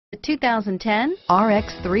The 2010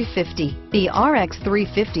 RX 350. The RX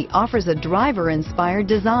 350 offers a driver-inspired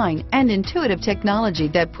design and intuitive technology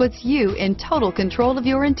that puts you in total control of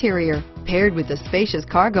your interior. Paired with a spacious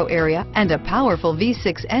cargo area and a powerful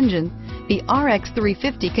V6 engine, the RX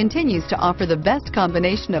 350 continues to offer the best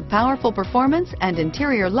combination of powerful performance and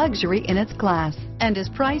interior luxury in its class and is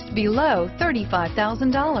priced below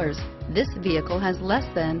 $35,000. This vehicle has less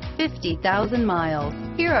than 50,000 miles.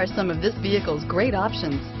 Here are some of this vehicle's great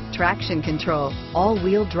options: traction control,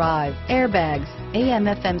 all-wheel drive, airbags,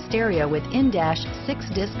 AM/FM stereo with in-dash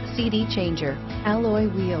 6-disc CD changer, alloy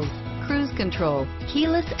wheels, cruise control,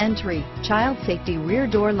 keyless entry, child safety rear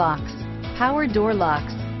door locks, power door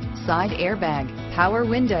locks, side airbag, power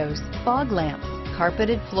windows, fog lamps,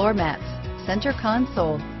 carpeted floor mats, center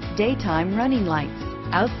console, daytime running lights,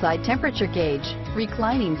 outside temperature gauge,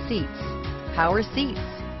 reclining seats, power seats,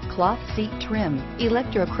 cloth seat trim,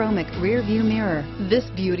 electrochromic rear view mirror. This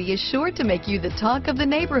beauty is sure to make you the talk of the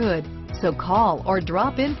neighborhood. So call or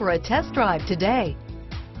drop in for a test drive today.